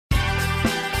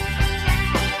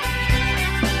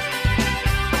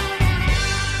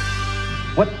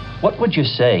What would you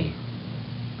say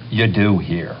you do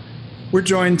here? We're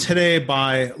joined today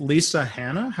by Lisa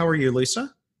Hanna. How are you,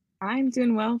 Lisa? I'm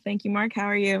doing well. Thank you, Mark. How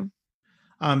are you?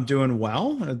 I'm doing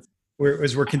well.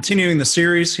 As we're continuing the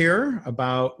series here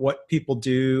about what people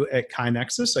do at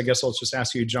KaiNexus, I guess I'll just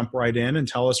ask you to jump right in and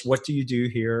tell us, what do you do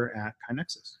here at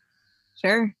KaiNexus?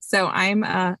 Sure. So I'm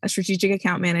a strategic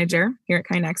account manager here at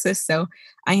KaiNexus. So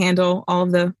I handle all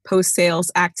of the post-sales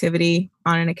activity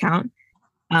on an account,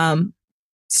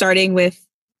 starting with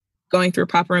going through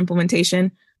proper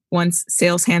implementation. Once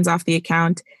sales hands off the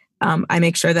account, I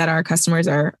make sure that our customers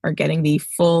are getting the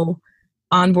full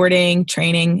onboarding,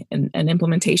 training, and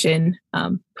implementation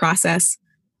process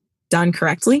done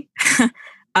correctly.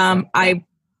 I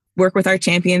work with our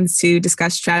champions to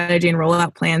discuss strategy and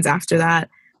rollout plans after that,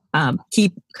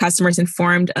 keep customers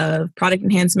informed of product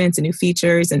enhancements and new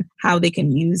features and how they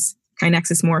can use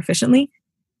KaiNexus more efficiently.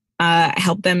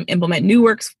 Help them implement new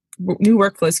workflow,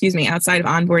 outside of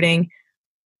onboarding.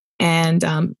 And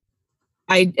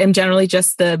I am generally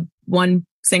just the one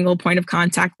single point of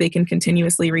contact they can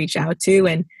continuously reach out to.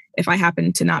 And if I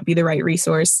happen to not be the right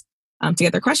resource to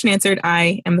get their question answered,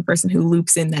 I am the person who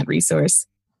loops in that resource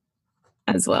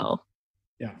as well.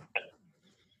 Yeah.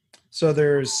 So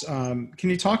there's, can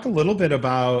you talk a little bit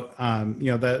about,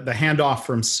 the handoff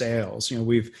from sales?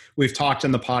 We've talked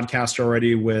in the podcast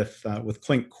already with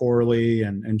Clint Corley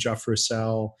and Jeff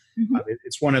Russell. Mm-hmm.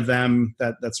 It's one of them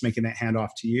that's making that handoff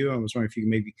to you. I was wondering if you can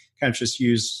maybe kind of just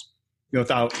use,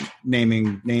 without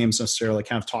naming names necessarily,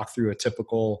 kind of talk through a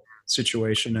typical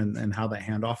situation and how that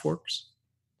handoff works.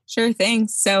 Sure thing.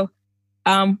 So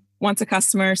once a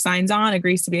customer signs on,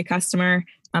 agrees to be a customer,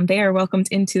 they are welcomed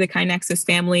into the KaiNexus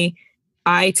family.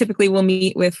 I typically will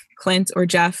meet with Clint or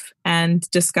Jeff and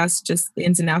discuss just the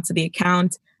ins and outs of the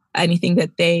account, anything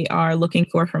that they are looking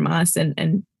for from us,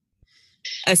 and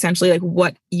essentially like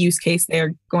what use case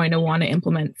they're going to want to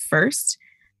implement first.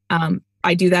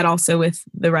 I do that also with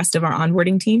the rest of our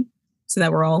onboarding team so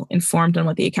that we're all informed on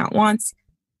what the account wants.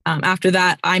 After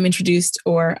that, I'm introduced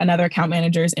or another account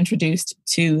manager is introduced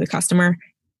to the customer,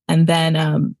 and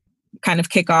then kind of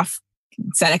kick off,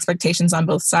 set expectations on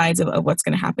both sides of what's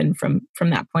going to happen from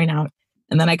that point out.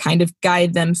 And then I kind of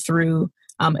guide them through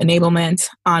enablement,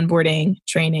 onboarding,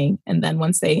 training. And then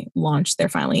once they launch, they're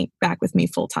finally back with me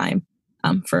full time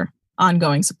for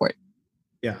ongoing support.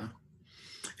 Yeah.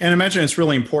 And I imagine it's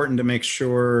really important to make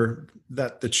sure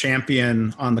that the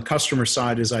champion on the customer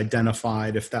side is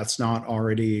identified if that's not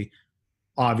already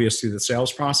obvious through the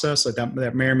sales process. Like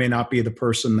that may or may not be the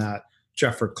person that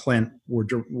Jeff or Clint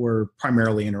were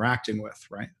primarily interacting with,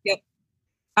 right? Yep,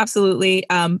 absolutely.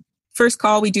 First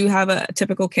call, we do have a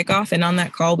typical kickoff, and on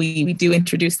that call, we do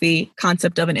introduce the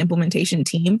concept of an implementation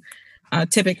team.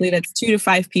 Typically, that's 2 to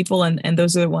 5 people, and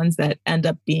those are the ones that end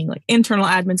up being like internal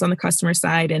admins on the customer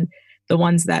side, and the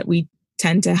ones that we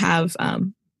tend to have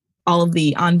all of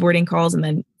the onboarding calls and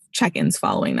then check-ins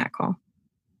following that call.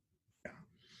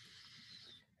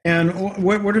 And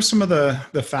what are some of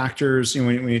the factors,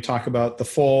 when you talk about the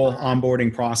full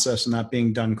onboarding process and that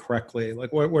being done correctly?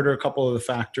 Like what are a couple of the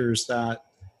factors that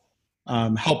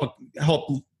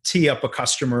help tee up a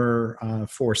customer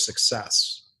for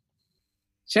success?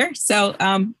 Sure. So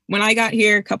when I got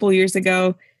here a couple of years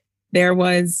ago, there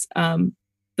was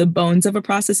the bones of a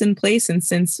process in place. And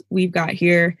since we've got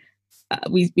here,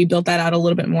 we built that out a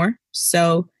little bit more.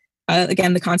 So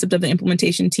again, the concept of the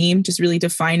implementation team, just really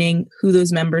defining who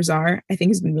those members are, I think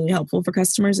has been really helpful for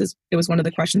customers. It was one of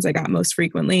the questions I got most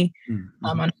frequently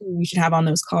on who we should have on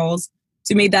those calls.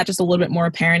 So we made that just a little bit more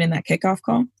apparent in that kickoff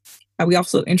call. We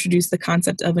also introduced the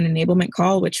concept of an enablement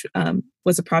call, which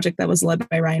was a project that was led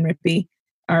by Ryan Rippey,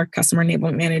 our customer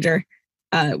enablement manager,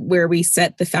 where we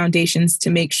set the foundations to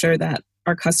make sure that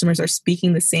our customers are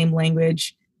speaking the same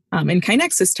language in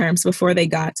KaiNexus terms before they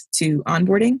got to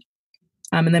onboarding.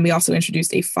 And then we also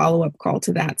introduced a follow-up call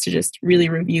to that to just really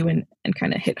review and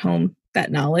kind of hit home that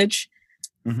knowledge.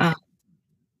 Mm-hmm.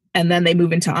 And then they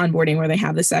move into onboarding where they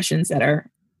have the sessions that are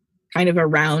kind of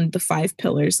around the 5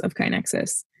 pillars of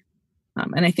KaiNexus.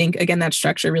 And I think, again, that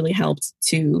structure really helped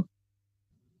to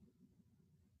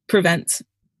prevent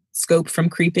scope from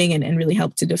creeping and really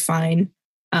help to define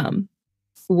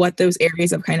what those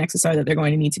areas of KaiNexus are that they're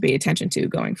going to need to pay attention to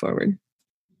going forward.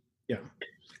 Yeah.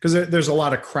 Because there's a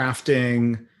lot of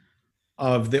crafting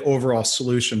of the overall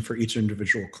solution for each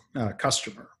individual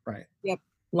customer, right? Yep.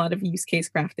 A lot of use case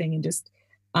crafting and just,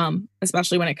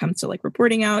 especially when it comes to like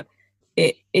reporting out,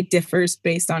 it differs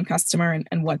based on customer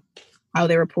and how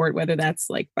they report, whether that's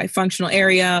like by functional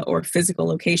area or physical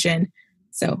location.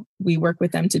 So we work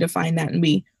with them to define that. And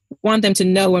we want them to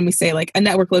know when we say like a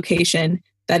network location,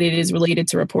 that it is related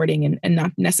to reporting and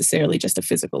not necessarily just a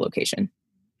physical location.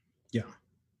 Yeah.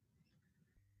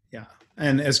 Yeah.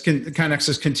 And as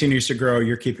KaiNexus continues to grow,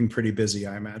 you're keeping pretty busy,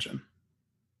 I imagine.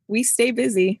 We stay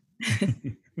busy.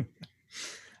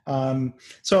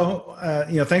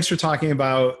 Thanks for talking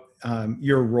about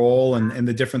your role and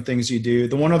the different things you do.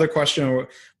 The one other question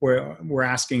we're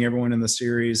asking everyone in the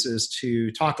series is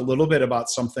to talk a little bit about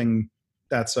something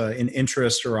that's an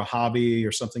interest or a hobby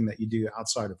or something that you do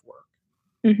outside of work.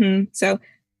 Mm-hmm. So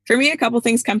for me, a couple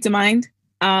things come to mind.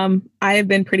 I have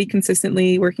been pretty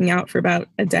consistently working out for about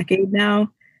a decade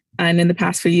now. And in the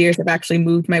past few years, I've actually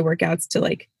moved my workouts to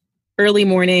like early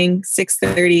morning,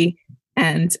 6:30.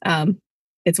 And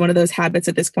it's one of those habits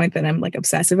at this point that I'm like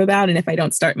obsessive about. And if I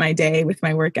don't start my day with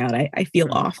my workout, I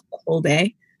feel off the whole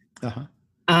day.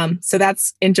 Uh-huh. So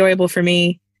that's enjoyable for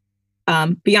me.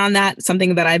 Beyond that,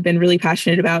 something that I've been really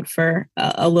passionate about for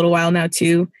a little while now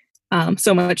too,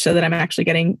 so much so that I'm actually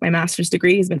getting my master's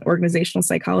degree has been organizational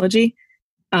psychology.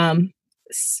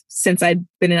 Since I'd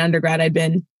been an undergrad, I'd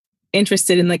been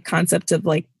interested in the concept of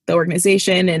like the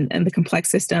organization and the complex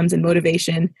systems and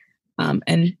motivation,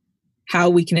 and how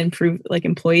we can improve like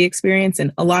employee experience.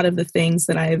 And a lot of the things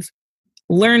that I've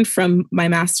learned from my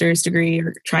master's degree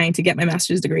or trying to get my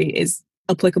master's degree is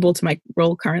applicable to my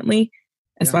role currently,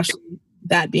 especially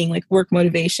that being like work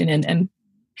motivation and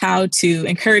how to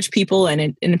encourage people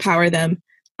and empower them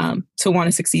to want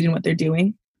to succeed in what they're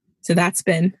doing. So that's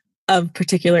been of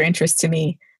particular interest to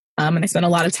me. And I spent a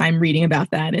lot of time reading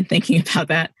about that and thinking about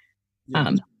that.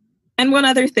 Yeah. And one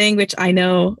other thing, which I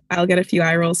know I'll get a few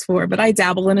eye rolls for, but I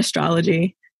dabble in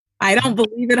astrology. I don't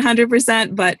believe it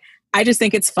 100%, but I just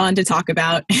think it's fun to talk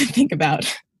about and think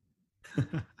about.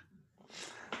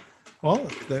 Well,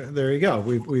 there you go.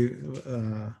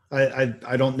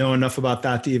 I don't know enough about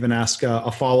that to even ask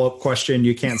a follow-up question.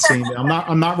 You can't see me.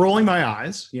 I'm not rolling my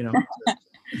eyes. You know, if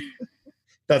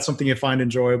that's something you find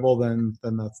enjoyable, then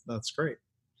that's great.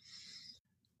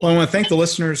 Well, I want to thank the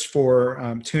listeners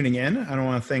for tuning in. I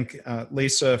want to thank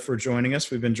Lisa for joining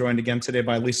us. We've been joined again today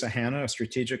by Lisa Hanna, a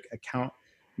strategic account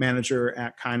manager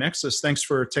at KaiNexus. Thanks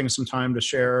for taking some time to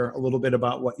share a little bit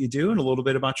about what you do and a little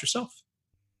bit about yourself.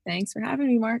 Thanks for having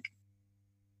me, Mark.